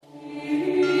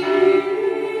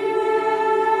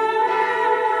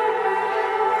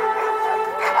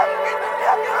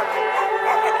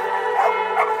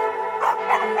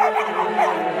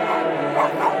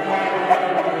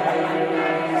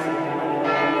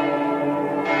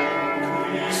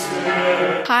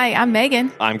Hi, I'm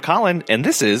Megan. I'm Colin, and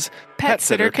this is Pet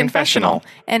Sitter Confessional,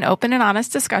 an open and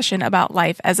honest discussion about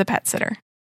life as a pet sitter.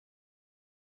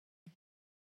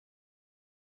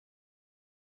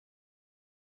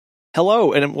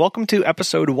 Hello, and welcome to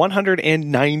episode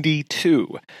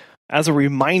 192. As a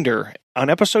reminder, on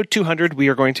episode 200, we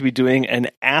are going to be doing an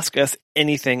Ask Us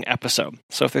Anything episode.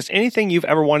 So if there's anything you've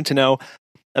ever wanted to know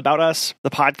about us, the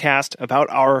podcast, about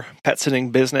our pet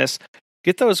sitting business,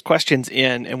 get those questions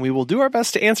in, and we will do our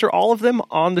best to answer all of them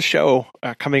on the show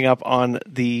coming up on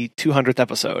the 200th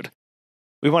episode.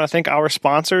 We want to thank our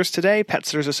sponsors today, Pet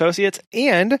Sitters Associates,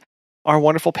 and our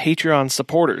wonderful Patreon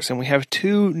supporters. And we have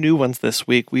two new ones this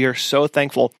week. We are so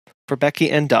thankful for Becky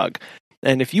and Doug.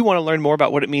 And if you want to learn more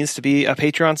about what it means to be a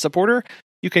Patreon supporter,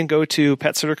 you can go to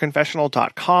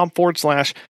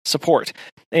petsitterconfessional.com/support.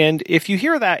 And if you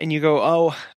hear that and you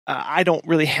go, I don't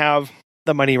really have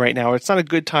the money right now, it's not a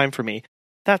good time for me,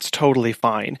 that's totally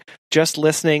fine. Just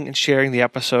listening and sharing the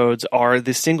episodes are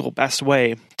the single best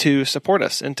way to support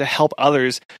us and to help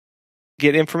others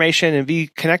get information and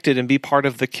be connected and be part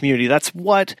of the community. That's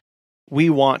what we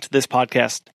want this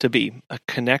podcast to be, a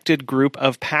connected group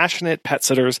of passionate pet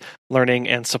sitters learning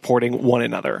and supporting one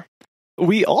another.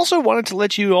 We also wanted to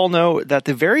let you all know that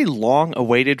the very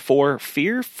long-awaited for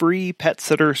Fear-Free Pet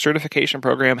Sitter Certification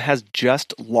Program has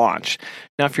just launched.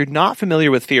 Now, if you're not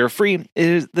familiar with Fear-Free,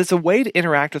 it's a way to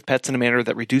interact with pets in a manner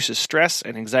that reduces stress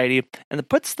and anxiety and that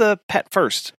puts the pet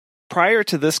first. Prior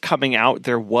to this coming out,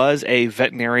 there was a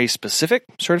veterinary-specific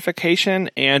certification,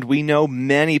 and we know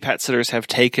many pet sitters have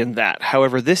taken that.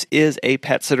 However, this is a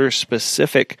pet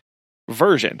sitter-specific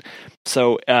version.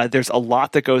 So there's a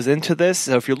lot that goes into this.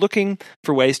 So if you're looking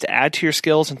for ways to add to your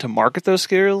skills and to market those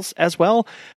skills as well,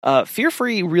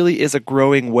 Fear-Free really is a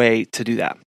growing way to do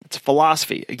that. It's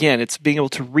philosophy. Again, it's being able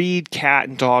to read cat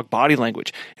and dog body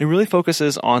language and really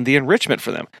focuses on the enrichment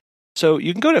for them. So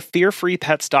you can go to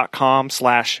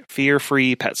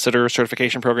fearfreepets.com/fearfree pet sitter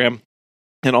certification program,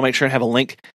 and I'll make sure and have a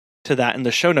link to that in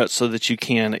the show notes so that you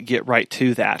can get right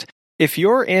to that. If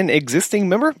you're an existing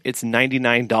member, it's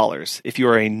 $99. If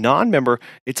you're a non-member,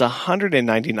 it's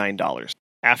 $199.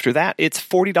 After that, it's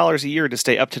 $40 a year to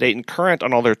stay up to date and current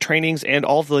on all their trainings and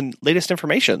all of the latest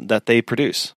information that they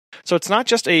produce. So it's not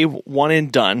just a one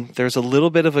and done. There's a little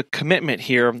bit of a commitment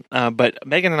here, but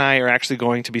Megan and I are actually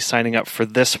going to be signing up for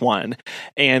this one.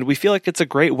 And we feel like it's a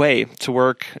great way to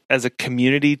work as a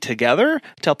community together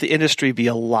to help the industry be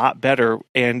a lot better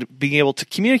and being able to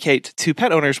communicate to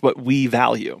pet owners what we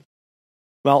value.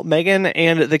 Well, Megan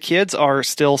and the kids are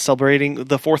still celebrating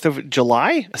the 4th of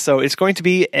July, so it's going to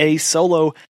be a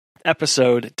solo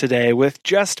episode today with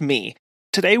just me.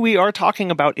 Today we are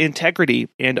talking about integrity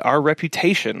and our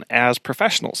reputation as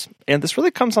professionals. And this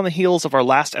really comes on the heels of our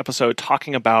last episode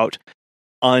talking about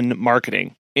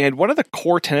unmarketing. And one of the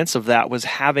core tenets of that was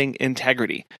having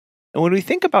integrity. And when we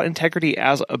think about integrity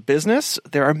as a business,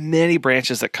 there are many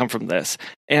branches that come from this.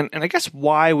 And I guess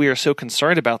why we are so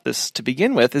concerned about this to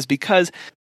begin with is because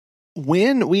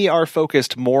when we are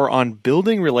focused more on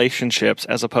building relationships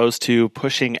as opposed to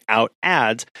pushing out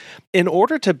ads, in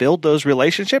order to build those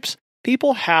relationships,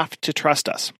 people have to trust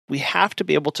us. We have to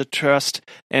be able to trust,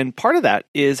 and part of that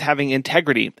is having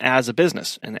integrity as a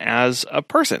business and as a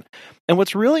person. And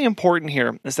what's really important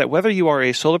here is that whether you are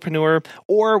a solopreneur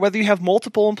or whether you have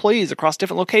multiple employees across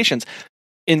different locations,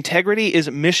 integrity is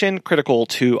mission critical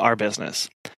to our business.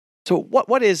 So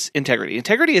what is integrity?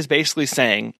 Integrity is basically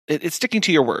saying, it's sticking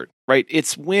to your word, right?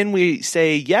 It's when we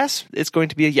say yes, it's going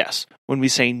to be a yes. When we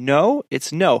say no,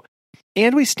 it's no.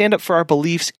 And we stand up for our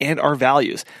beliefs and our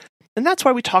values. And that's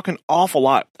why we talk an awful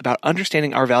lot about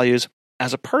understanding our values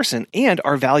as a person and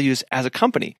our values as a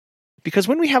company. Because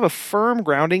when we have a firm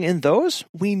grounding in those,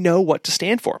 we know what to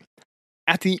stand for.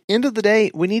 At the end of the day,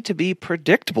 we need to be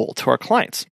predictable to our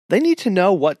clients. They need to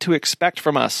know what to expect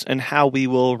from us and how we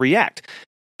will react.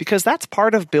 Because that's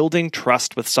part of building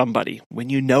trust with somebody,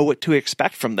 when you know what to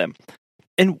expect from them.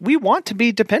 And we want to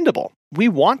be dependable. We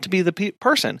want to be the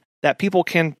person that people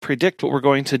can predict what we're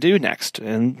going to do next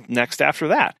and next after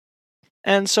that.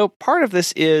 And so part of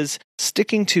this is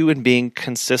sticking to and being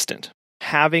consistent,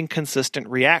 having consistent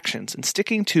reactions and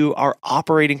sticking to our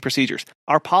operating procedures,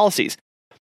 our policies.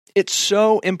 It's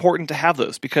so important to have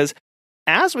those because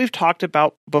as we've talked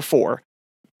about before,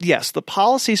 yes, the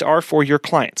policies are for your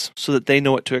clients so that they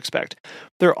know what to expect.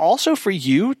 They're also for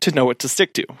you to know what to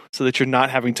stick to so that you're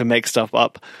not having to make stuff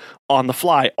up on the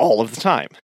fly all of the time.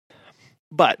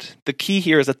 But the key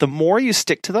here is that the more you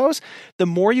stick to those, the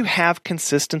more you have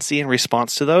consistency in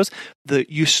response to those,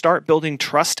 you start building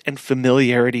trust and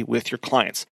familiarity with your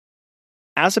clients.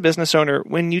 As a business owner,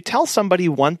 when you tell somebody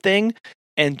one thing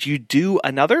and you do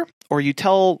another, or you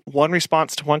tell one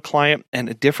response to one client and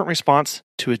a different response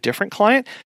to a different client,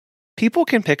 people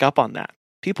can pick up on that.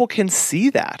 People can see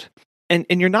that. And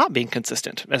you're not being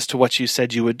consistent as to what you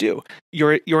said you would do.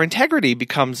 Your integrity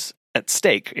becomes at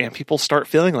stake, and people start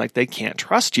feeling like they can't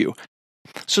trust you.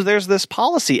 So there's this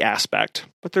policy aspect,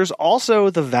 but there's also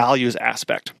the values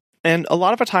aspect. And a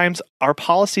lot of the times, our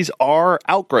policies are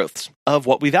outgrowths of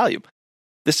what we value.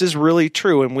 This is really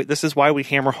true, and this is why we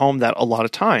hammer home that a lot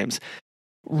of times.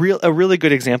 A really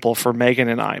good example for Megan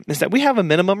and I is that we have a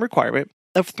minimum requirement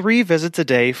of 3 visits a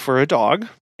day for a dog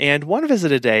and 1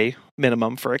 visit a day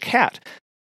minimum for a cat.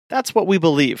 That's what we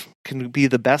believe can be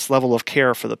the best level of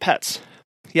care for the pets.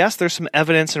 Yes, there's some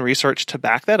evidence and research to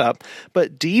back that up,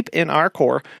 but deep in our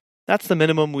core, that's the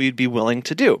minimum we'd be willing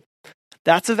to do.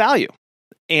 That's a value,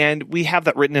 and we have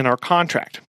that written in our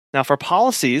contract. Now, if our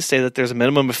policies say that there's a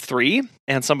minimum of 3,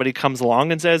 and somebody comes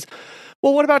along and says,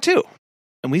 well, what about 2?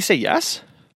 And we say yes,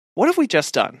 what have we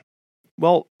just done?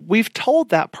 Well, we've told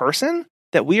that person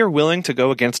that we are willing to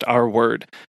go against our word.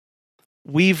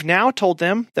 We've now told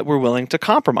them that we're willing to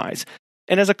compromise.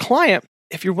 And as a client,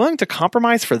 if you're willing to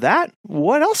compromise for that,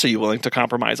 what else are you willing to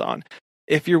compromise on?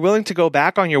 If you're willing to go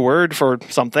back on your word for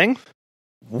something,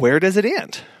 where does it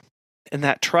end? And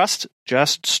that trust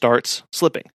just starts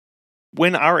slipping.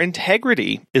 When our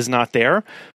integrity is not there,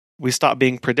 we stop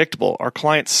being predictable. Our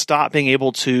clients stop being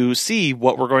able to see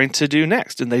what we're going to do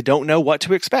next, and they don't know what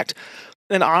to expect.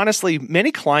 And honestly,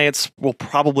 many clients will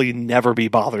probably never be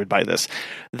bothered by this.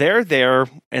 They're there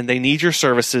and they need your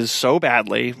services so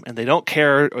badly, and they don't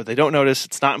care or they don't notice.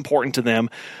 It's not important to them.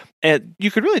 And you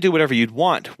could really do whatever you'd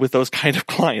want with those kind of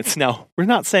clients. Now, we're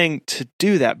not saying to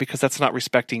do that because that's not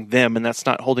respecting them and that's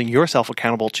not holding yourself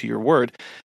accountable to your word.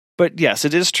 But yes,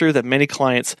 it is true that many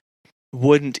clients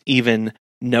wouldn't even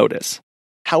notice.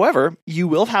 However, you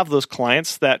will have those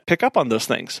clients that pick up on those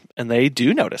things, and they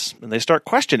do notice, and they start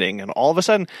questioning, and all of a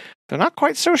sudden, they're not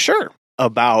quite so sure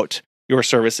about your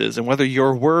services and whether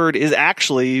your word is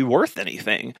actually worth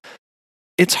anything.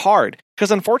 It's hard,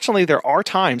 because unfortunately, there are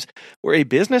times where a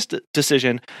business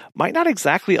decision might not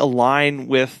exactly align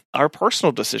with our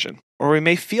personal decision, or we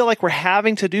may feel like we're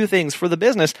having to do things for the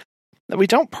business that we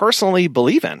don't personally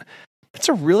believe in. It's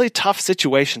a really tough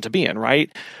situation to be in, right?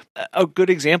 A good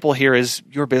example here is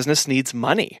your business needs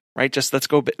money, right? Just let's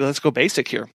go basic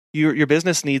here. Your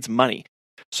business needs money.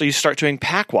 So you start doing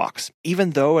pack walks, even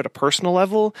though at a personal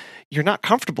level, you're not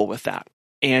comfortable with that.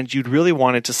 And you'd really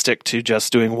want it to stick to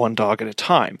just doing one dog at a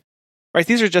time, right?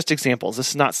 These are just examples. This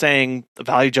is not saying the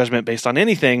value judgment based on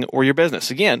anything or your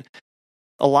business. Again,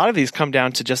 a lot of these come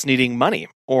down to just needing money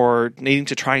or needing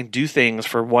to try and do things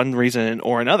for one reason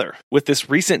or another. With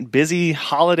this recent busy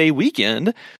holiday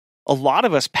weekend, a lot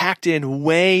of us packed in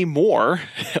way more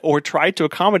or tried to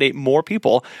accommodate more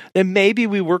people than maybe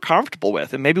we were comfortable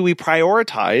with. And maybe we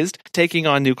prioritized taking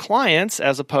on new clients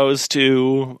as opposed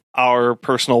to our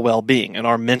personal well-being and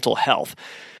our mental health.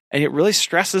 And it really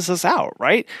stresses us out,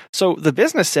 right? So the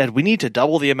business said, we need to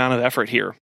double the amount of effort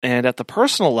here. And at the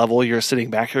personal level, you're sitting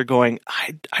back here going,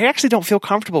 I actually don't feel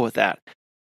comfortable with that.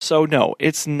 So no,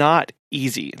 it's not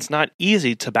easy. It's not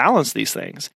easy to balance these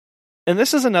things. And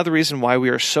this is another reason why we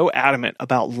are so adamant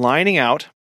about lining out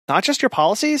not just your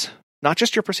policies, not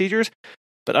just your procedures,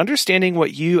 but understanding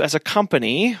what you as a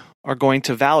company are going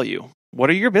to value. What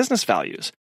are your business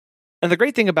values? And the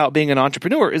great thing about being an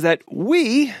entrepreneur is that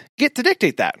we get to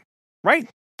dictate that, right?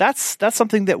 That's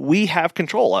something that we have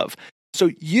control of.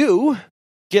 So you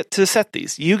get to set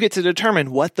these. You get to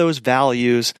determine what those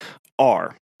values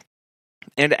are.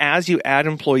 And as you add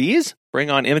employees, bring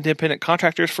on independent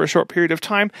contractors for a short period of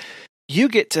time, you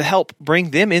get to help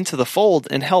bring them into the fold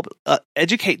and help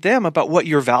educate them about what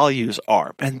your values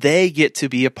are. And they get to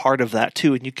be a part of that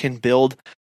too. And you can build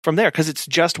from there because it's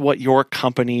just what your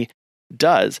company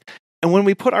does. And when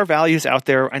we put our values out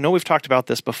there, I know we've talked about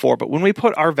this before, but when we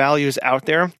put our values out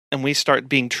there and we start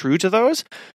being true to those,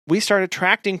 we start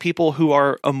attracting people who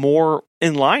are more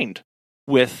in line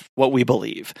with what we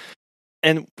believe.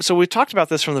 And so we talked about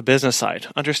this from the business side,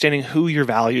 understanding who your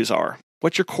values are,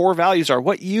 what your core values are,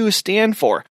 what you stand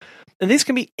for. And these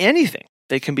can be anything.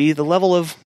 They can be the level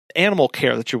of animal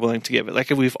care that you're willing to give it, like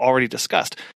we've already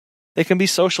discussed. They can be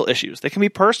social issues. They can be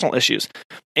personal issues.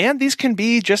 And these can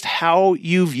be just how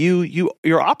you view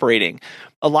you're operating.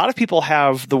 A lot of people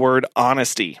have the word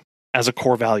honesty as a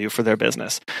core value for their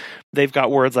business. They've got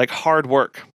words like hard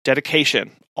work,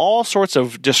 dedication, all sorts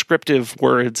of descriptive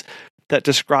words that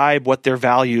describe what their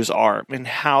values are and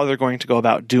how they're going to go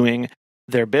about doing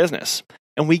their business.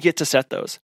 And we get to set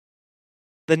those.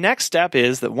 The next step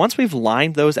is that once we've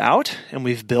lined those out and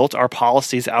we've built our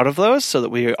policies out of those so that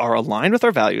we are aligned with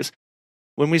our values,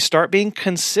 When we start being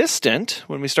consistent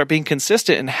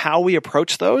in how we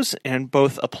approach those and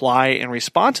both apply and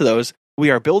respond to those, we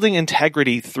are building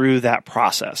integrity through that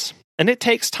process. And it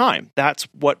takes time. That's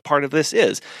what part of this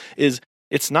is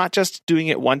it's not just doing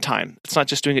it one time. It's not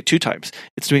just doing it 2 times.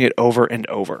 It's doing it over and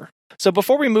over. So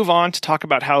before we move on to talk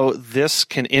about how this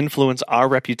can influence our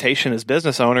reputation as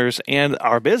business owners and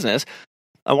our business,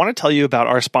 I want to tell you about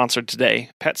our sponsor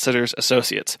today, Pet Sitters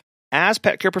Associates. As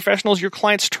pet care professionals, your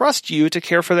clients trust you to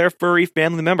care for their furry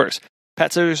family members.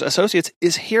 Pet Sitters Associates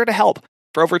is here to help.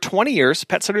 For over 20 years,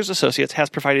 Pet Sitters Associates has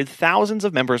provided thousands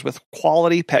of members with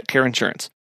quality pet care insurance.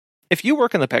 If you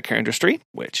work in the pet care industry,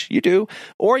 which you do,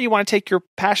 or you want to take your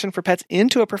passion for pets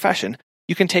into a profession,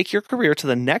 you can take your career to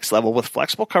the next level with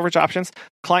flexible coverage options,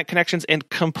 client connections, and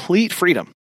complete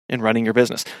freedom in running your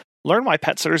business. Learn why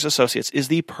Pet Sitters Associates is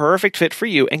the perfect fit for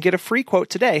you and get a free quote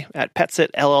today at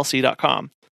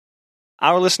PetSitLLC.com.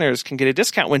 Our listeners can get a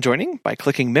discount when joining by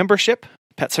clicking Membership,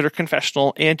 Pet Sitter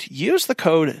Confessional, and use the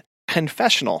code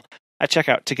CONFESSIONAL at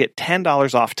checkout to get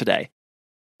 $10 off today.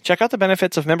 Check out the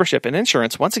benefits of membership and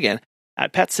insurance once again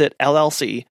at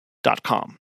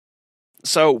PetSitLLC.com.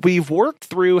 So we've worked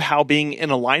through how being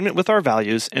in alignment with our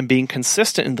values and being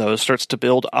consistent in those starts to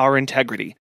build our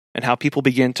integrity and how people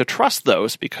begin to trust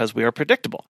those because we are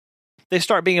predictable. They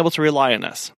start being able to rely on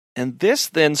us. And this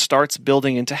then starts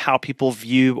building into how people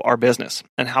view our business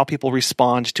and how people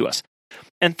respond to us.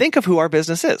 And think of who our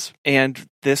business is. And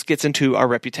this gets into our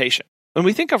reputation. When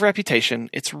we think of reputation,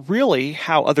 it's really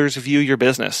how others view your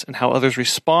business and how others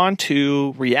respond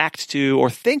to, react to, or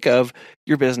think of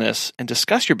your business and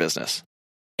discuss your business.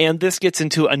 And this gets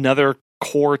into another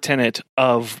core tenet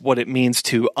of what it means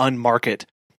to unmarket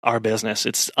our business.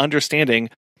 It's understanding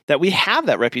that we have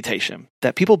that reputation,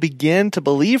 that people begin to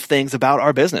believe things about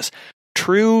our business,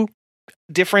 true,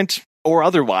 different, or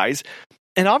otherwise.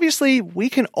 And obviously, we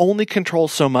can only control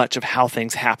so much of how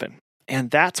things happen.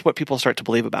 And that's what people start to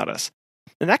believe about us.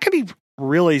 And that can be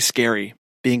really scary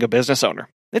being a business owner.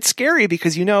 It's scary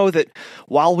because you know that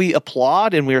while we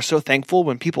applaud and we are so thankful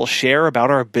when people share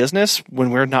about our business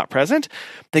when we're not present,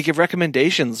 they give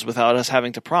recommendations without us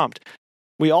having to prompt.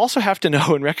 We also have to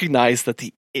know and recognize that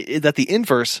the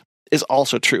inverse is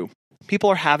also true. People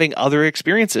are having other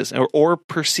experiences or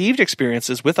perceived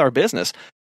experiences with our business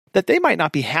that they might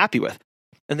not be happy with.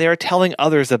 And they are telling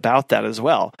others about that as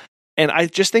well. And I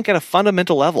just think at a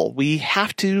fundamental level, we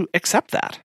have to accept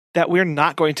that we're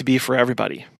not going to be for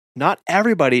everybody. Not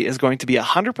everybody is going to be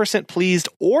 100% pleased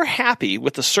or happy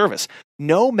with the service,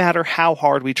 no matter how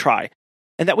hard we try.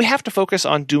 And that we have to focus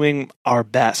on doing our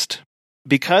best.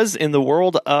 Because in the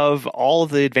world of all of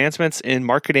the advancements in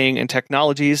marketing and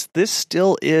technologies, this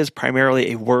still is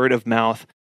primarily a word of mouth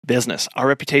business. Our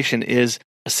reputation is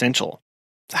essential.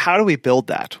 So how do we build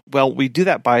that? Well, we do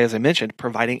that by, as I mentioned,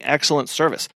 providing excellent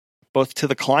service, both to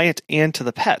the client and to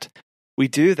the pet. We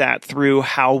do that through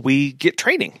how we get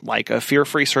training, like a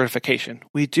fear-free certification.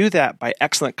 We do that by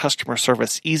excellent customer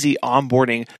service, easy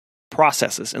onboarding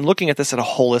processes, and looking at this at a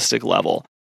holistic level.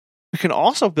 We can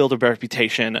also build a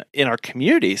reputation in our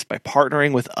communities by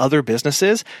partnering with other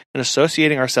businesses and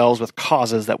associating ourselves with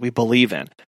causes that we believe in.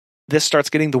 This starts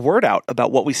getting the word out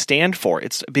about what we stand for.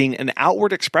 It's being an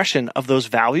outward expression of those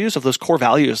values, of those core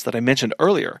values that I mentioned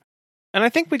earlier. And I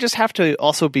think we just have to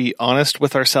also be honest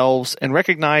with ourselves and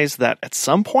recognize that at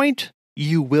some point,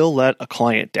 you will let a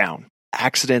client down.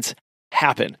 Accidents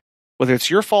happen, whether it's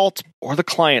your fault or the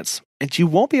client's, and you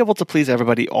won't be able to please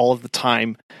everybody all of the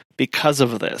time because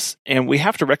of this. And we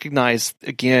have to recognize,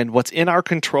 again, what's in our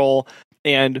control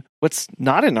and what's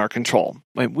not in our control.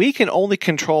 We can only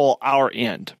control our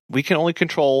end. We can only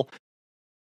control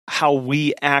how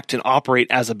we act and operate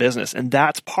as a business. And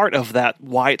that's part of that,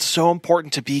 why it's so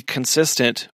important to be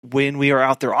consistent when we are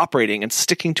out there operating and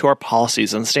sticking to our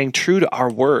policies and staying true to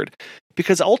our word.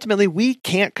 Because ultimately, we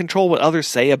can't control what others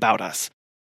say about us,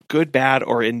 good, bad,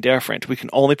 or indifferent. We can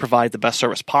only provide the best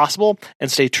service possible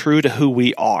and stay true to who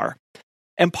we are.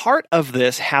 And part of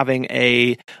this, having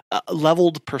a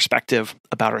leveled perspective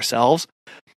about ourselves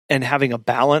and having a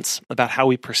balance about how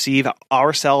we perceive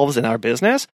ourselves and our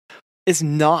business, is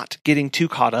not getting too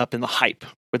caught up in the hype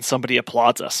when somebody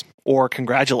applauds us or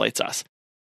congratulates us.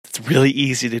 It's really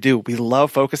easy to do. We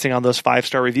love focusing on those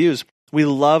 5-star reviews. We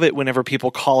love it whenever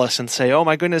people call us and say, "Oh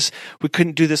my goodness, we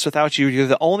couldn't do this without you. You're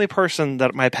the only person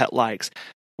that my pet likes."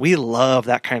 We love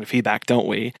that kind of feedback, don't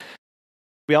we?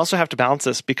 We also have to balance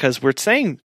this because we're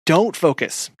saying don't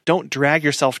focus. Don't drag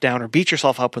yourself down or beat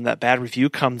yourself up when that bad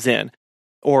review comes in.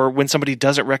 or when somebody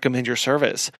doesn't recommend your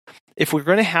service. If we're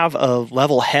going to have a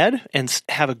level head and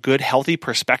have a good, healthy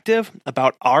perspective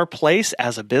about our place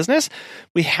as a business,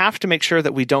 we have to make sure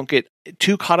that we don't get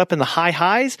too caught up in the high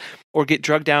highs or get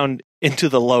drugged down into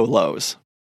the low lows.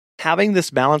 Having this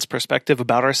balanced perspective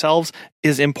about ourselves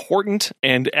is important,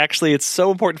 and actually it's so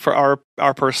important for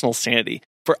our personal sanity,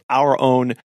 for our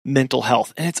own mental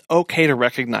health. And it's okay to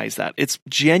recognize that. It's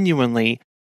genuinely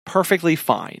perfectly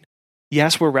fine.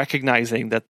 Yes, we're recognizing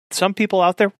that some people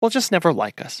out there will just never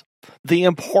like us. The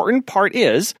important part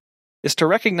is to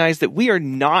recognize that we are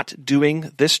not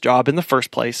doing this job in the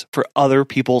first place for other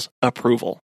people's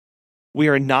approval. We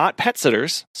are not pet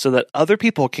sitters so that other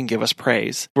people can give us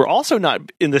praise. We're also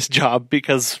not in this job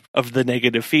because of the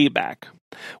negative feedback.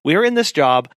 We are in this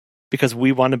job because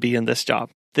we want to be in this job.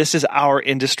 This is our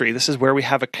industry. This is where we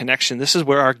have a connection. This is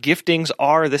where our giftings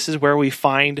are. This is where we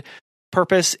find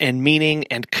purpose and meaning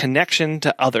and connection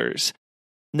to others.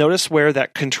 Notice where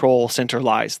that control center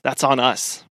lies. That's on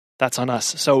us. That's on us.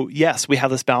 So yes, we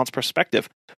have this balanced perspective.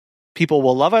 People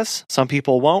will love us. Some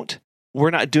people won't. We're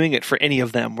not doing it for any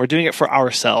of them. We're doing it for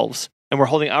ourselves. And we're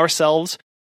holding ourselves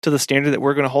to the standard that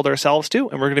we're going to hold ourselves to.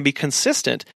 And we're going to be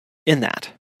consistent in that.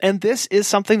 And this is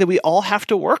something that we all have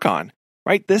to work on,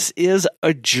 right? This is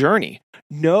a journey.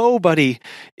 Nobody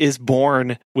is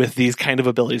born with these kind of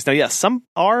abilities. Now, yes, some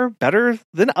are better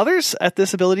than others at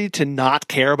this ability to not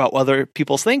care about what other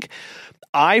people think.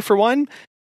 I, for one,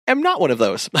 am not one of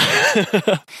those.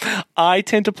 I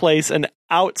tend to place an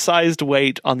outsized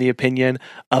weight on the opinion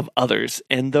of others,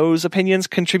 and those opinions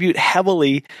contribute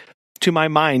heavily to my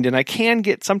mind, and I can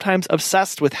get sometimes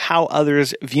obsessed with how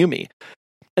others view me.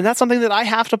 And that's something that I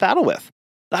have to battle with.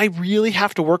 I really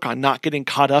have to work on not getting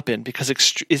caught up in, because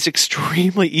it's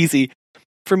extremely easy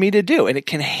for me to do, and it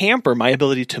can hamper my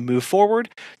ability to move forward,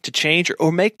 to change,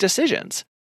 or make decisions.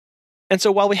 And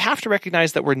so while we have to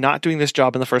recognize that we're not doing this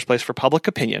job in the first place for public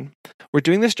opinion, we're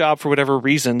doing this job for whatever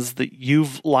reasons that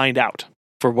you've lined out,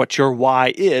 for what your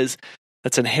why is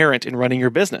that's inherent in running your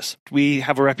business. We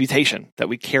have a reputation that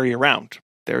we carry around.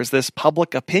 There's this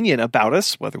public opinion about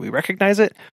us, whether we recognize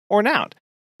it or not.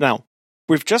 Now,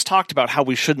 we've just talked about how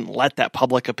we shouldn't let that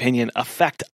public opinion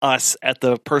affect us at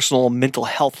the personal mental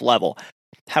health level.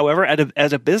 However,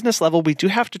 at a business level, we do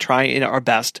have to try in our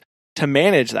best to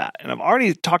manage that. And I've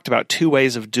already talked about two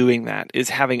ways of doing that, is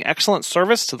having excellent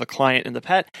service to the client and the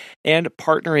pet, and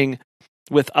partnering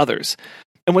with others.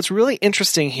 And what's really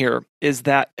interesting here is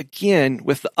that, again,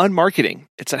 with the unmarketing,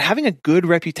 it's that having a good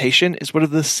reputation is one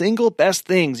of the single best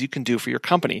things you can do for your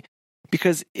company,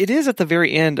 because it is at the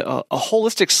very end a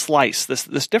holistic slice,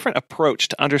 this different approach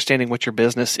to understanding what your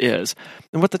business is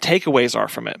and what the takeaways are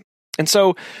from it. And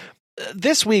so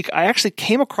this week, I actually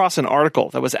came across an article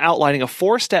that was outlining a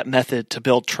 4-step method to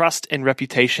build trust and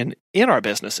reputation in our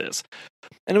businesses.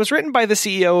 And it was written by the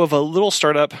CEO of a little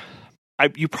startup.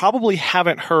 You probably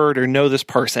haven't heard or know this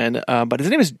person, but his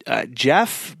name is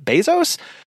Jeff Bezos.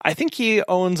 I think he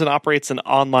owns and operates an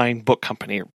online book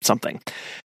company or something.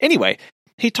 Anyway,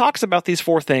 he talks about these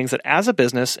 4 things that as a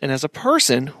business and as a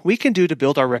person, we can do to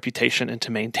build our reputation and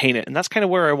to maintain it. And that's kind of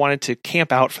where I wanted to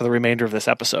camp out for the remainder of this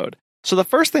episode. So the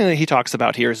first thing that he talks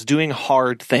about here is doing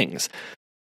hard things.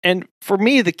 And for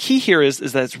me, the key here is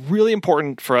that it's really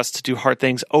important for us to do hard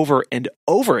things over and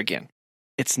over again.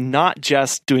 It's not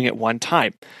just doing it one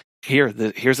time. Here's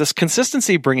this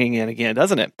consistency bringing in again,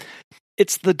 doesn't it?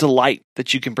 It's the delight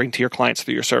that you can bring to your clients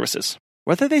through your services,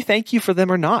 whether they thank you for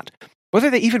them or not,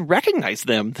 whether they even recognize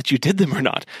them that you did them or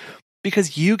not,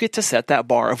 because you get to set that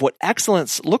bar of what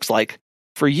excellence looks like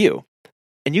for you.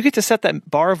 And you get to set that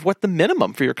bar of what the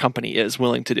minimum for your company is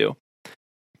willing to do.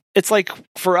 It's like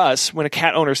for us, when a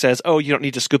cat owner says, "Oh, you don't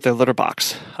need to scoop their litter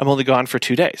box. I'm only gone for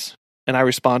 2 days." And I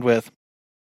respond with,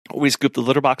 "We scoop the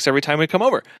litter box every time we come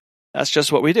over. That's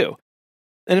just what we do."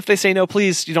 And if they say, "No,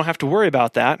 please, you don't have to worry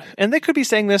about that," and they could be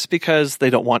saying this because they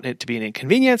don't want it to be an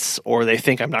inconvenience, or they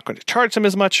think I'm not going to charge them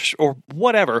as much, or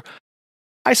whatever,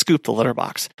 I scoop the litter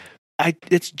box.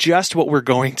 It's just what we're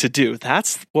going to do.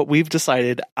 That's what we've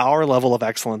decided our level of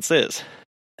excellence is.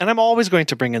 And I'm always going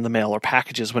to bring in the mail or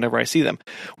packages whenever I see them.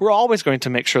 We're always going to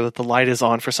make sure that the light is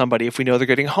on for somebody if we know they're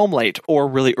getting home late or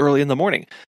really early in the morning.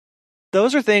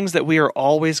 Those are things that we are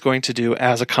always going to do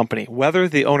as a company, whether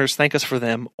the owners thank us for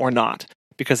them or not.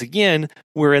 Because again,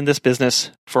 we're in this business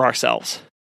for ourselves.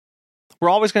 We're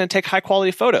always going to take high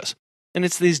quality photos. And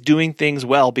it's these doing things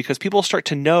well because people start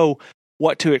to know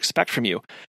what to expect from you.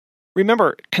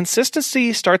 Remember,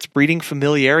 consistency starts breeding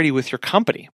familiarity with your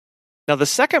company. Now, the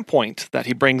second point that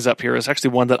he brings up here is actually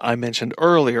one that I mentioned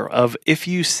earlier of if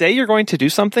you say you're going to do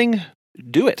something,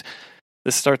 do it.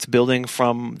 This starts building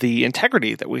from the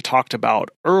integrity that we talked about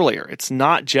earlier. It's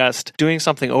not just doing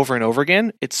something over and over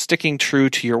again. It's sticking true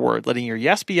to your word, letting your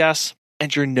yes be yes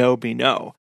and your no be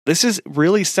no. This is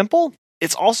really simple.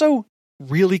 It's also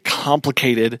really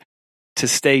complicated to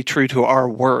stay true to our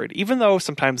word, even though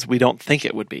sometimes we don't think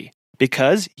it would be,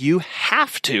 because you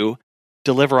have to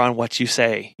deliver on what you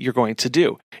say you're going to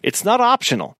do. It's not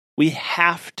optional. We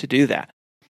have to do that.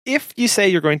 If you say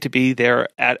you're going to be there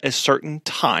at a certain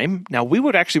time, now we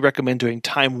would actually recommend doing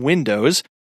time windows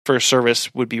for a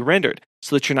service would be rendered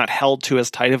so that you're not held to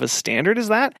as tight of a standard as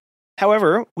that.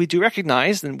 However, we do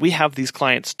recognize, and we have these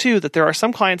clients too, that there are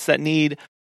some clients that need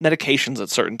medications at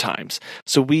certain times.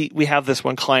 So we have this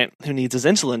one client who needs his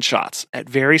insulin shots at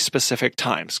very specific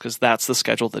times because that's the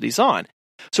schedule that he's on.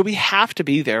 So we have to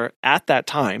be there at that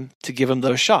time to give him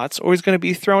those shots or he's going to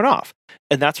be thrown off.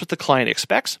 And that's what the client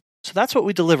expects. So that's what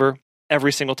we deliver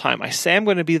every single time. I say I'm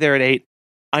going to be there at 8.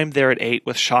 I'm there at 8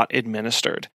 with shot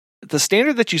administered. The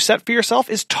standard that you set for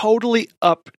yourself is totally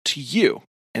up to you.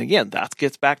 And again, that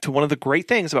gets back to one of the great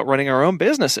things about running our own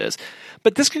businesses.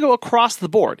 But this can go across the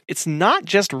board. It's not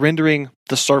just rendering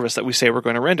the service that we say we're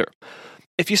going to render.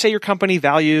 If you say your company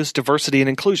values diversity and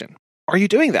inclusion, are you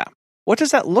doing that? What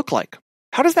does that look like?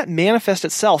 How does that manifest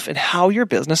itself in how your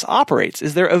business operates?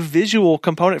 Is there a visual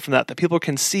component from that people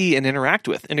can see and interact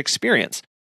with and experience?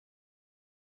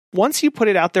 Once you put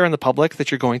it out there in the public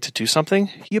that you're going to do something,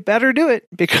 you better do it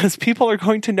because people are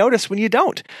going to notice when you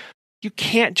don't. You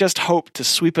can't just hope to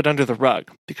sweep it under the rug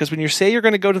because when you say you're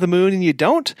going to go to the moon and you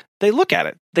don't, they look at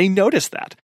it. They notice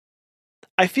that.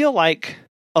 I feel like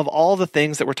of all the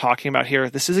things that we're talking about here,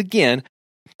 this is, again,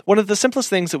 one of the simplest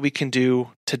things that we can do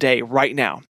today, right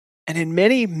now. And in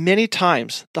many, many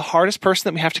times, the hardest person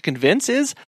that we have to convince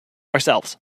is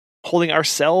ourselves, holding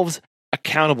ourselves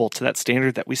accountable to that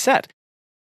standard that we set.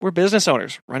 We're business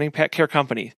owners running a pet care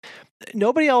company.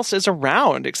 Nobody else is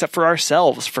around except for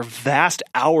ourselves for vast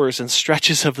hours and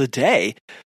stretches of the day.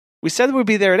 We said that we'd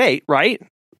be there at 8, right?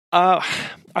 Are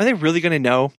they really going to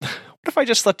know? What if I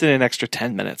just slept in an extra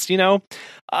 10 minutes?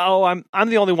 I'm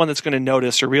the only one that's going to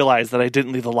notice or realize that I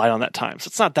didn't leave the light on that time. So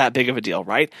it's not that big of a deal,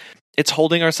 right? It's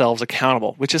holding ourselves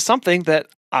accountable, which is something that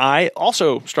I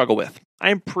also struggle with.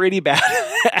 I'm pretty bad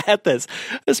at this,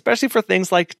 especially for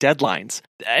things like deadlines.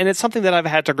 And it's something that I've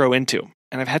had to grow into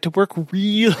and I've had to work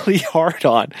really hard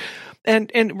on.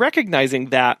 And recognizing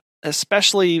that,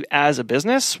 especially as a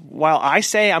business, while I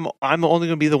say I'm only going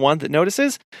to be the one that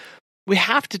notices, we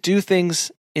have to do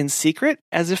things in secret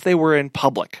as if they were in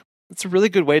public. It's a really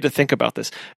good way to think about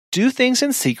this. Do things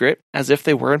in secret as if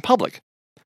they were in public.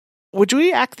 Would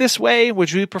we act this way?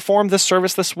 Would we perform this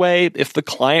service this way if the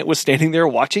client was standing there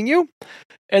watching you?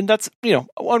 And that's, I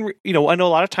know a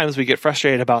lot of times we get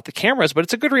frustrated about the cameras, but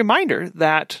it's a good reminder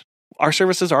that our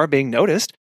services are being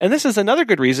noticed. And this is another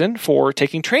good reason for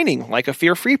taking training, like a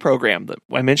fear-free program that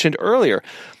I mentioned earlier,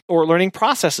 or learning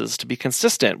processes to be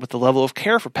consistent with the level of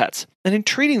care for pets, and in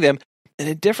treating them in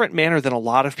a different manner than a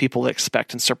lot of people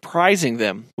expect and surprising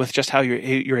them with just how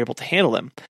you're able to handle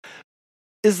them.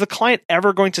 Is the client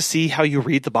ever going to see how you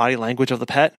read the body language of the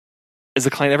pet? Is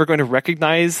the client ever going to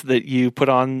recognize that you put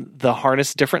on the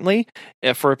harness differently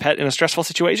for a pet in a stressful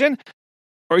situation?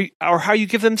 Or how you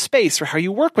give them space or how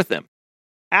you work with them?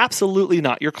 Absolutely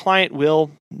not. Your client will,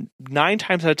 9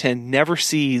 times out of 10, never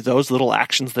see those little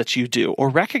actions that you do or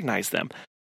recognize them.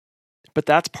 But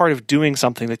that's part of doing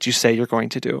something that you say you're going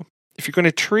to do. If you're going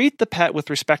to treat the pet with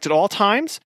respect at all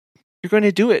times, you're going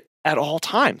to do it at all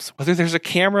times, whether there's a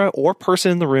camera or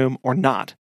person in the room or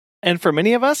not. And for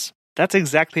many of us, that's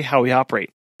exactly how we operate.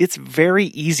 It's very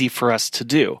easy for us to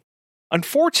do.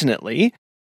 Unfortunately,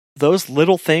 those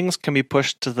little things can be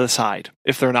pushed to the side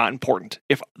if they're not important.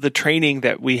 If the training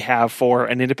that we have for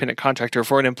an independent contractor,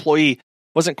 for an employee,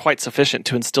 wasn't quite sufficient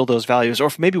to instill those values, or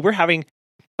if maybe we're having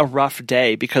a rough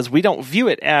day because we don't view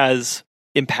it as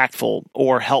impactful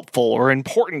or helpful or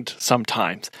important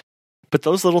sometimes. But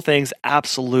those little things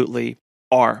absolutely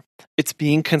are. It's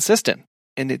being consistent.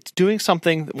 And it's doing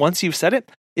something that once you've said it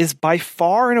is by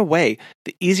far and away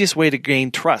the easiest way to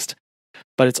gain trust.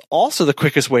 But it's also the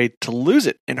quickest way to lose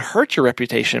it and hurt your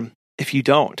reputation if you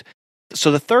don't.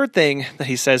 So the third thing that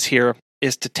he says here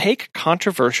is to take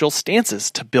controversial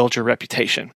stances to build your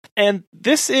reputation. And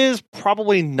this is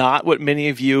probably not what many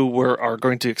of you are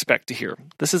going to expect to hear.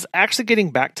 This is actually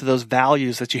getting back to those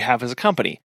values that you have as a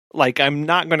company. Like, I'm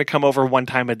not going to come over 1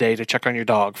 time a day to check on your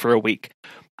dog for a week.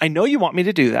 I know you want me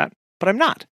to do that, but I'm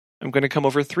not. I'm going to come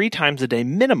over 3 times a day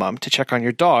minimum to check on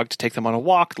your dog, to take them on a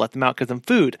walk, let them out, give them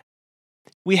food.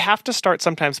 We have to start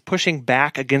sometimes pushing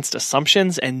back against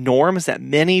assumptions and norms that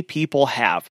many people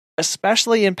have,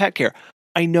 especially in pet care.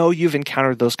 I know you've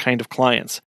encountered those kind of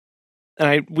clients.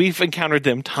 And we've encountered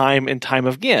them time and time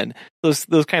again. Those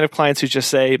kind of clients who just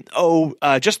say,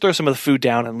 just throw some of the food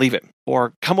down and leave it.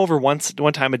 Or come over one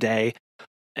time a day.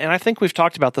 And I think we've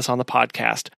talked about this on the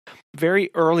podcast. Very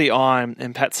early on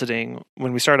in pet sitting,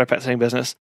 when we started our pet sitting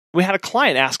business, we had a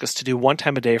client ask us to do one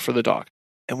time a day for the dog.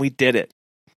 And we did it.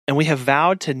 And we have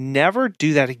vowed to never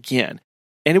do that again.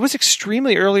 And it was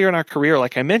extremely earlier in our career.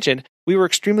 Like I mentioned, we were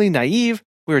extremely naive.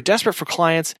 We were desperate for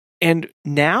clients. And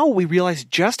now we realize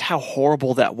just how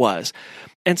horrible that was.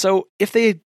 And so if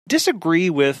they disagree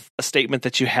with a statement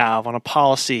that you have on a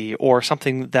policy or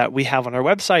something that we have on our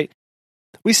website,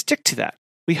 we stick to that.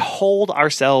 We hold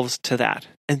ourselves to that.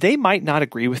 And they might not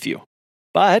agree with you,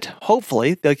 but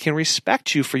hopefully they can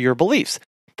respect you for your beliefs.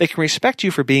 They can respect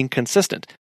you for being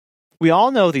consistent. We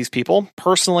all know these people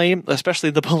personally, especially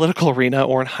in the political arena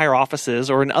or in higher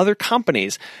offices or in other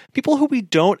companies, people who we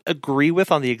don't agree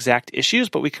with on the exact issues,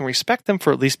 but we can respect them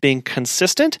for at least being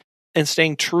consistent and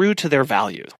staying true to their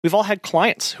values. We've all had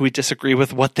clients who we disagree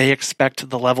with what they expect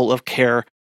the level of care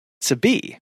to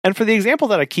be. And for the example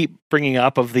that I keep bringing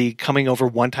up of the coming over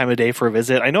one time a day for a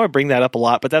visit, I know I bring that up a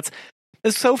lot, but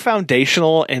it's so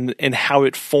foundational in how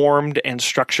it formed and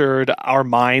structured our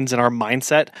minds and our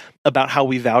mindset about how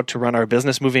we vowed to run our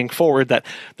business moving forward.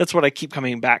 That's what I keep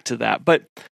coming back to that. But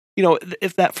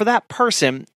if that for that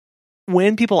person,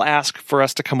 when people ask for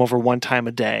us to come over one time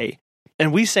a day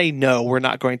and we say no, we're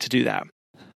not going to do that,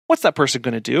 what's that person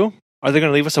going to do? Are they going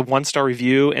to leave us a 1-star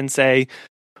review and say,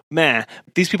 "Man,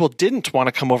 these people didn't want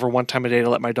to come over one time a day to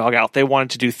let my dog out. They wanted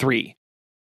to do 3."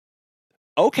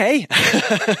 Okay,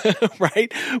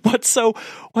 right? What's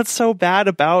so bad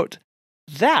about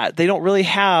that? They don't really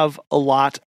have a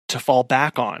lot to fall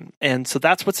back on. And so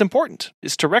that's what's important,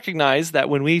 is to recognize that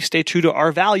when we stay true to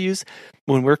our values,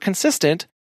 when we're consistent,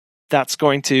 that's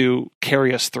going to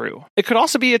carry us through. It could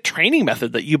also be a training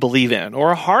method that you believe in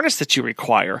or a harness that you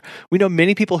require. We know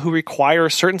many people who require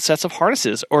certain sets of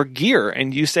harnesses or gear,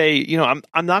 and you say,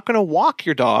 I'm not going to walk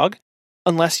your dog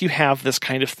unless you have this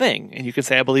kind of thing. And you can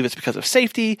say, I believe it's because of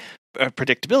safety,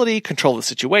 predictability, control of the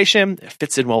situation. It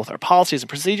fits in well with our policies and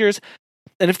procedures.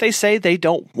 And if they say they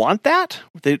don't want that,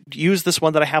 they use this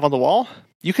one that I have on the wall,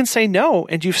 you can say no,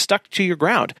 and you've stuck to your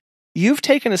ground. You've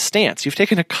taken a stance. You've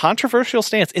taken a controversial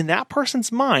stance in that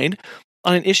person's mind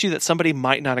on an issue that somebody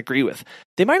might not agree with.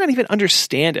 They might not even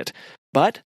understand it,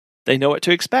 but they know what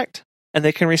to expect. And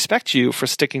they can respect you for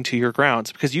sticking to your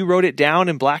grounds because you wrote it down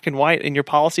in black and white in your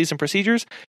policies and procedures,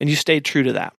 and you stayed true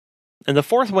to that. And the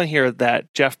fourth one here that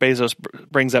Jeff Bezos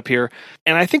brings up here,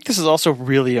 and I think this is also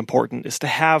really important, is to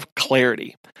have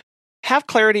clarity. Have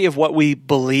clarity of what we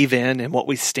believe in and what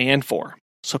we stand for.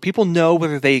 So people know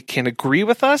whether they can agree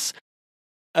with us,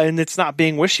 and it's not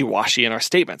being wishy-washy in our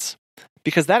statements.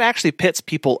 Because that actually pits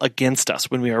people against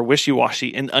us when we are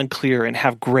wishy-washy and unclear and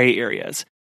have gray areas.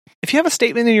 If you have a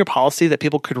statement in your policy that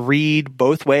people could read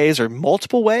both ways or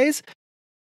multiple ways,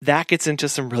 that gets into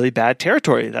some really bad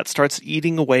territory. That starts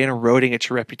eating away and eroding at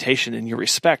your reputation and your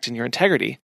respect and your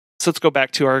integrity. So let's go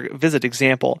back to our visit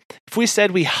example. If we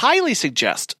said we highly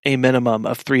suggest a minimum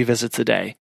of 3 visits a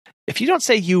day, if you don't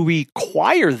say you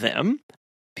require them,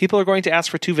 people are going to ask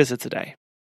for 2 visits a day.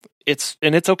 It's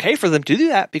okay for them to do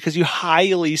that because you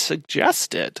highly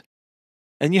suggest it.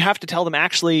 And you have to tell them,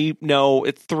 actually, no,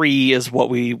 3 is what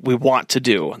we want to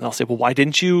do. And they'll say, well, why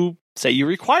didn't you say you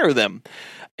require them?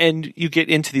 And you get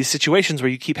into these situations where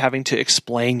you keep having to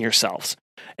explain yourselves.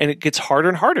 And it gets harder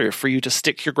and harder for you to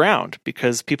stick your ground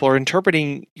because people are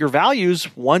interpreting your values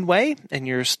one way and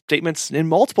your statements in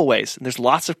multiple ways. And there's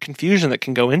lots of confusion that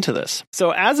can go into this.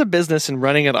 So as a business and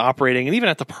running and operating, and even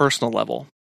at the personal level,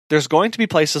 there's going to be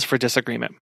places for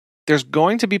disagreement. There's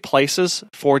going to be places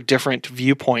for different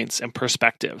viewpoints and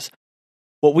perspectives.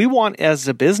 What we want as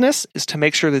a business is to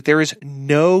make sure that there is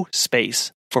no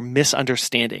space for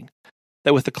misunderstanding.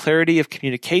 That with the clarity of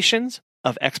communications,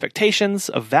 of expectations,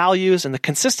 of values, and the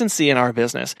consistency in our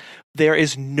business, there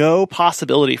is no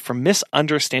possibility for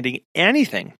misunderstanding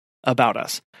anything about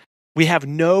us. We have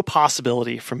no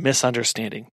possibility for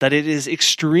misunderstanding. That it is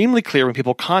extremely clear when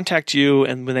people contact you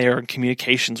and when they are in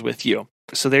communications with you.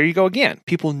 So there you go again.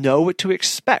 People know what to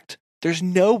expect. There's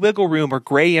no wiggle room or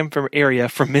gray area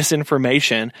for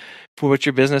misinformation for what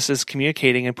your business is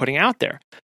communicating and putting out there.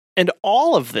 And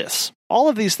all of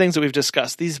these things that we've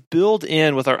discussed, these build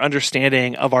in with our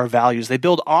understanding of our values. They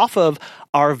build off of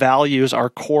our values, our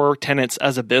core tenets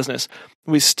as a business.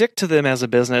 We stick to them as a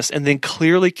business and then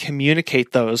clearly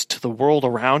communicate those to the world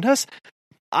around us.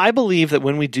 I believe that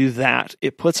when we do that,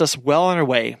 it puts us well on our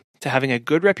way to having a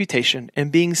good reputation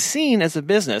and being seen as a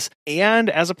business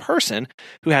and as a person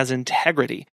who has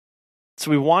integrity. So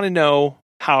we want to know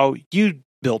how you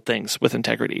build things with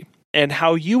integrity and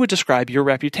how you would describe your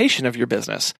reputation of your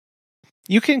business.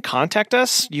 You can contact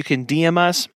us, you can DM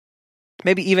us,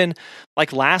 maybe even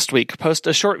like last week, post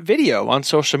a short video on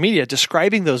social media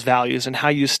describing those values and how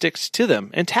you stick to them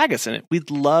and tag us in it.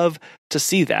 We'd love to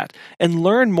see that and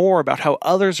learn more about how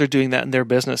others are doing that in their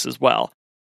business as well.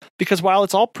 Because while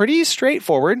it's all pretty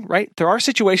straightforward, right, there are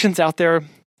situations out there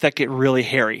that get really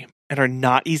hairy and are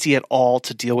not easy at all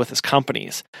to deal with as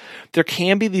companies. There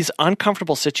can be these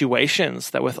uncomfortable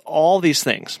situations that with all these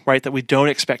things, right, that we don't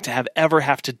expect to ever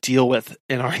have to deal with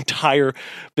in our entire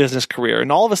business career. And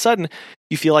all of a sudden,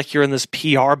 you feel like you're in this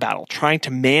PR battle, trying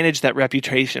to manage that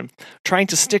reputation, trying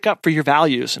to stick up for your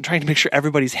values and trying to make sure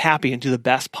everybody's happy and do the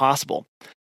best possible.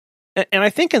 And I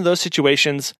think in those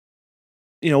situations,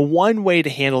 one way to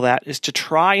handle that is to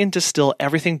try and distill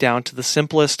everything down to the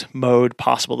simplest mode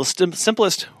possible, the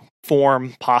simplest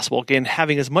form possible. Again,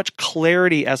 having as much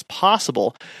clarity as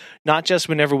possible, not just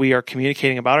whenever we are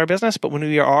communicating about our business, but when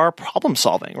we are problem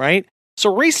solving, right?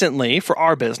 So recently for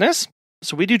our business,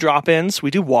 so we do drop-ins,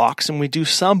 we do walks, and we do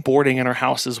some boarding in our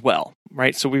house as well,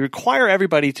 right? So we require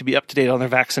everybody to be up to date on their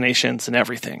vaccinations and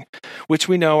everything, which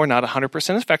we know are not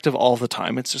 100% effective all the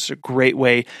time. It's just a great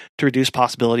way to reduce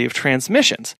possibility of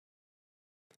transmissions.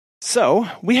 So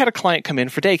we had a client come in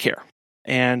for daycare,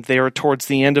 and they were towards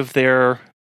the end of their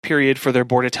period for their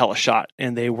Bordetella shot,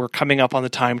 and they were coming up on the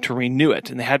time to renew it,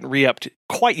 and they hadn't re-upped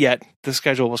quite yet. The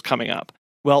schedule was coming up.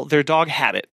 Well, their dog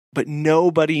had it, but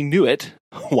nobody knew it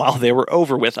while they were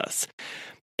over with us.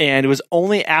 And it was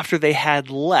only after they had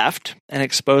left and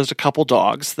exposed a couple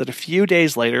dogs that a few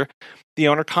days later, the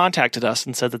owner contacted us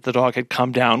and said that the dog had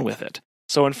come down with it.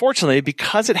 So unfortunately,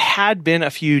 because it had been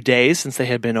a few days since they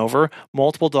had been over,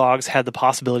 multiple dogs had the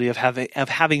possibility of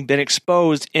having been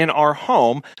exposed in our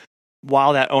home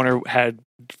while that owner had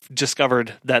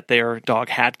discovered that their dog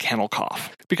had kennel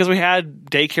cough. Because we had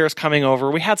daycares coming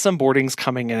over, we had some boardings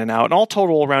coming in and out, and all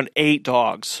total around 8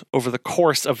 dogs over the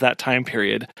course of that time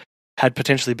period had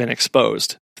potentially been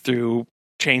exposed through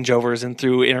changeovers and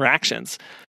through interactions.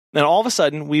 Then all of a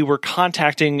sudden, we were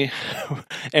contacting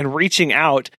and reaching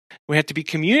out. We had to be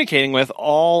communicating with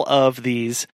all of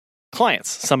these clients,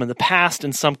 some in the past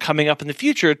and some coming up in the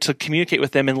future, to communicate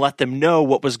with them and let them know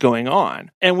what was going on.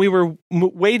 And we were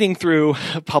wading through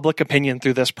public opinion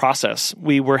through this process.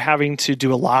 We were having to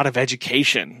do a lot of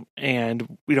education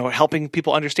and, helping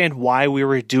people understand why we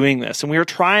were doing this. And we were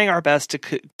trying our best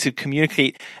to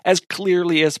communicate as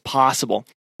clearly as possible.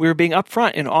 We were being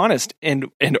upfront and honest and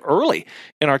early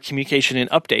in our communication and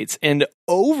updates and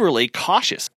overly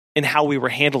cautious in how we were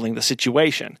handling the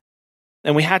situation.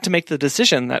 And we had to make the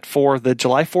decision that for the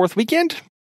July 4th weekend,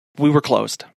 we were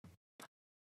closed.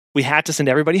 We had to send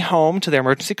everybody home to their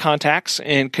emergency contacts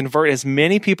and convert as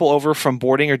many people over from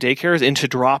boarding or daycares into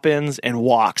drop-ins and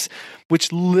walks,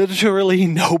 which literally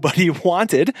nobody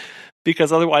wanted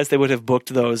because otherwise they would have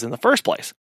booked those in the first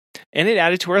place. And it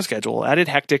added to our schedule, added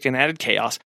hectic and added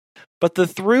chaos. But the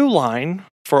through line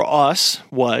for us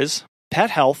was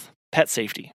pet health, pet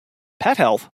safety. Pet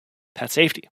health, pet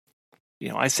safety.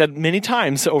 I said many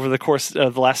times over the course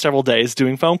of the last several days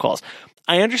doing phone calls,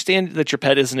 I understand that your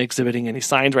pet isn't exhibiting any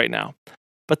signs right now,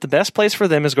 but the best place for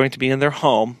them is going to be in their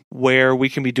home where we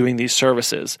can be doing these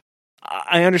services.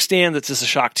 I understand that this is a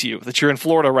shock to you, that you're in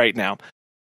Florida right now.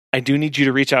 I do need you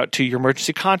to reach out to your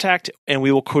emergency contact, and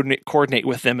we will coordinate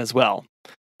with them as well.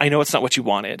 I know it's not what you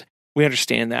wanted. We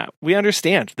understand that. We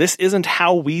understand this isn't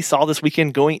how we saw this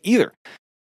weekend going either.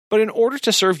 But in order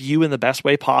to serve you in the best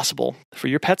way possible for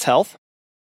your pet's health,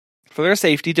 for their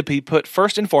safety to be put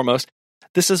first and foremost,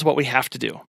 this is what we have to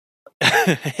do.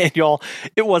 And y'all,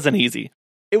 it wasn't easy.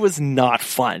 It was not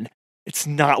fun. It's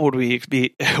not what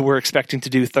we're expecting to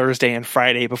do Thursday and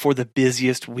Friday before the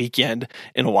busiest weekend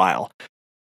in a while.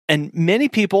 And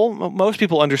most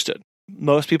people understood.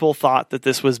 Most people thought that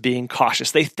this was being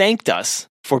cautious. They thanked us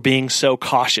for being so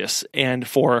cautious and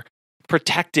for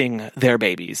protecting their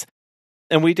babies.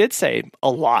 And we did say a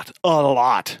lot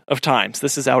of times,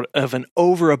 this is out of an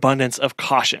overabundance of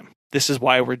caution. This is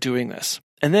why we're doing this.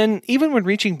 And then even when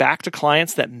reaching back to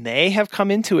clients that may have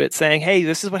come into it saying, hey,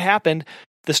 this is what happened.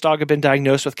 This dog had been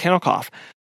diagnosed with kennel cough.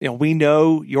 We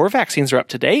know your vaccines are up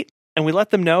to date, and we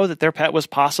let them know that their pet was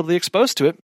possibly exposed to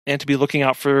it and to be looking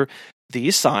out for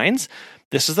these signs.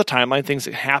 This is the timeline, things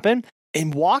that happen.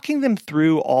 And walking them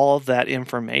through all of that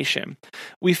information,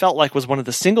 we felt like was one of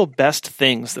the single best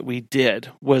things that we did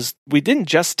was we didn't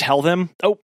just tell them,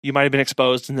 oh, you might have been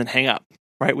exposed and then hang up,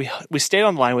 right? We stayed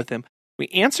on the line with them. We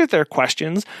answered their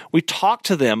questions. We talked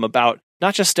to them about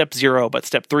not just step 0, but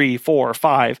step 3, 4,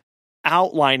 5.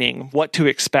 outlining what to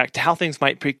expect, how things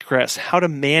might progress, how to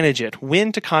manage it,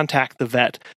 when to contact the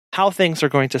vet, how things are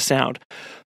going to sound.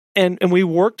 And we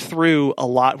worked through a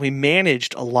lot. We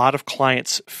managed a lot of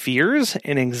clients' fears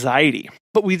and anxiety,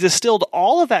 but we distilled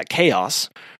all of that chaos.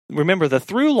 Remember, the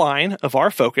through line of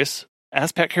our focus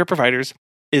as pet care providers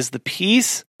is the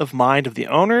peace of mind of the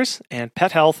owners and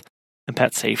pet health and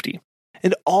pet safety.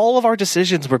 And all of our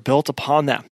decisions were built upon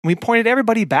that. We pointed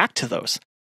everybody back to those.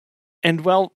 And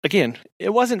well, again,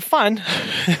 it wasn't fun.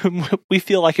 We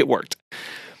feel like it worked.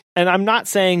 And I'm not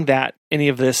saying that any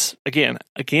of this, again,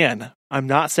 I'm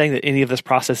not saying that any of this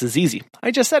process is easy.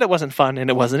 I just said it wasn't fun and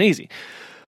it wasn't easy.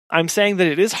 I'm saying that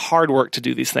it is hard work to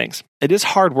do these things. It is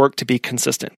hard work to be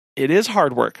consistent. It is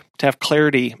hard work to have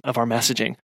clarity of our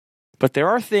messaging. But there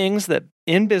are things that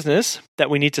in business that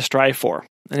we need to strive for.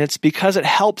 And it's because it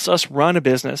helps us run a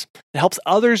business. It helps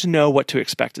others know what to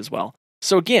expect as well.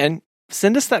 So again,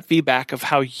 send us that feedback of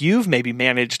how you've maybe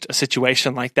managed a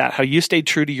situation like that, how you stayed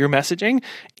true to your messaging,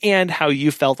 and how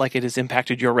you felt like it has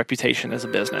impacted your reputation as a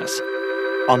business.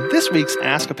 On this week's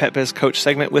Ask a Pet Biz Coach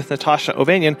segment with Natasha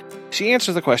Ovanian, she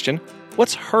answers the question,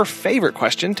 what's her favorite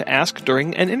question to ask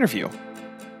during an interview?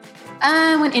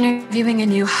 When interviewing a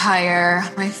new hire,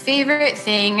 my favorite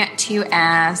thing to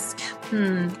ask,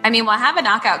 I have a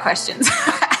knockout questions.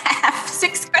 I have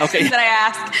 6 questions that I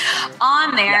ask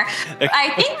on there. Yeah. I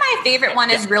think my favorite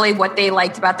one is really what they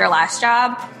liked about their last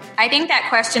job. I think that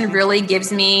question really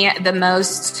gives me the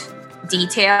most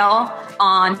detail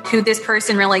on who this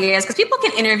person really is, because people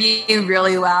can interview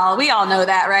really well. We all know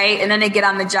that, right? And then they get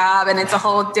on the job and it's a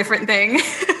whole different thing.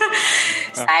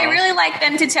 So I really like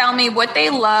them to tell me what they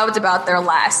loved about their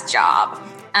last job,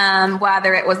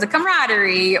 whether it was the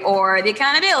camaraderie or the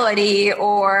accountability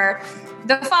or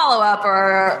the follow-up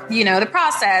or, the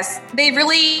process. They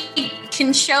really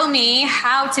can show me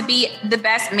how to be the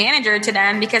best manager to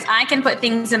them, because I can put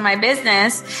things in my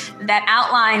business that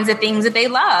outlines the things that they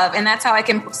love, and that's how I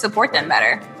can support them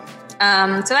better.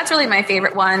 So that's really my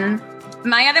favorite one.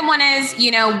 My other one is,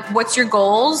 what's your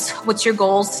goals? What's your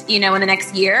goals, in the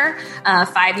next year,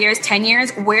 5 years, 10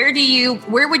 years? Where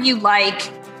would you like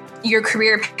your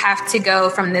career path to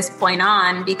go from this point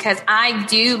on? Because I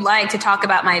do like to talk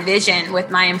about my vision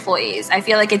with my employees. I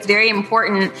feel like it's very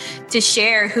important to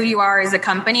share who you are as a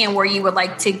company and where you would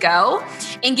like to go,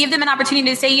 and give them an opportunity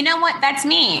to say, you know what, that's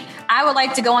me. I would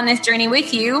like to go on this journey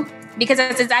with you, because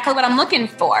that's exactly what I'm looking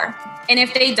for. And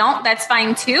if they don't, that's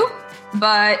fine too.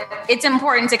 But it's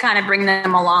important to kind of bring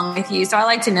them along with you. So I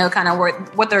like to know kind of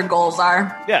what their goals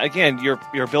are. Yeah, again, you're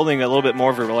building a little bit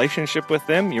more of a relationship with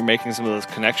them. You're making some of those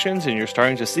connections, and you're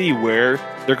starting to see where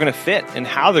they're going to fit and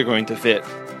how they're going to fit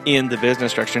in the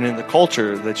business structure and in the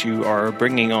culture that you are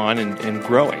bringing on and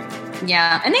growing.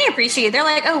 Yeah, and they appreciate it. They're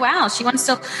like, oh, wow, she wants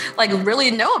to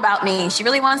really know about me. She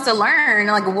really wants to learn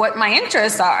what my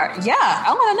interests are. Yeah,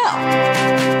 I want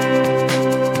to know.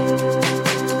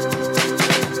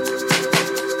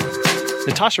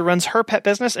 Natasha runs her pet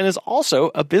business and is also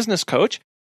a business coach.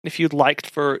 If you'd like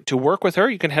to work with her,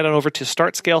 you can head on over to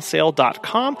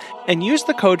startscalesale.com and use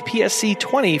the code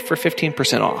PSC20 for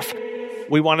 15% off.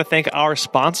 We want to thank our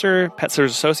sponsor, Pet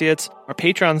Sitters Associates, our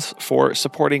patrons for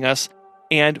supporting us,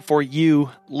 and for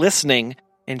you listening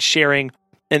and sharing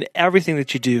and everything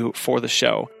that you do for the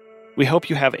show. We hope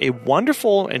you have a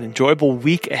wonderful and enjoyable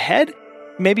week ahead.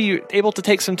 Maybe you're able to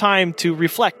take some time to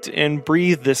reflect and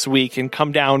breathe this week and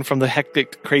come down from the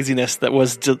hectic craziness that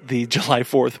was the July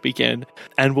 4th weekend.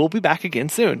 And we'll be back again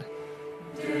soon.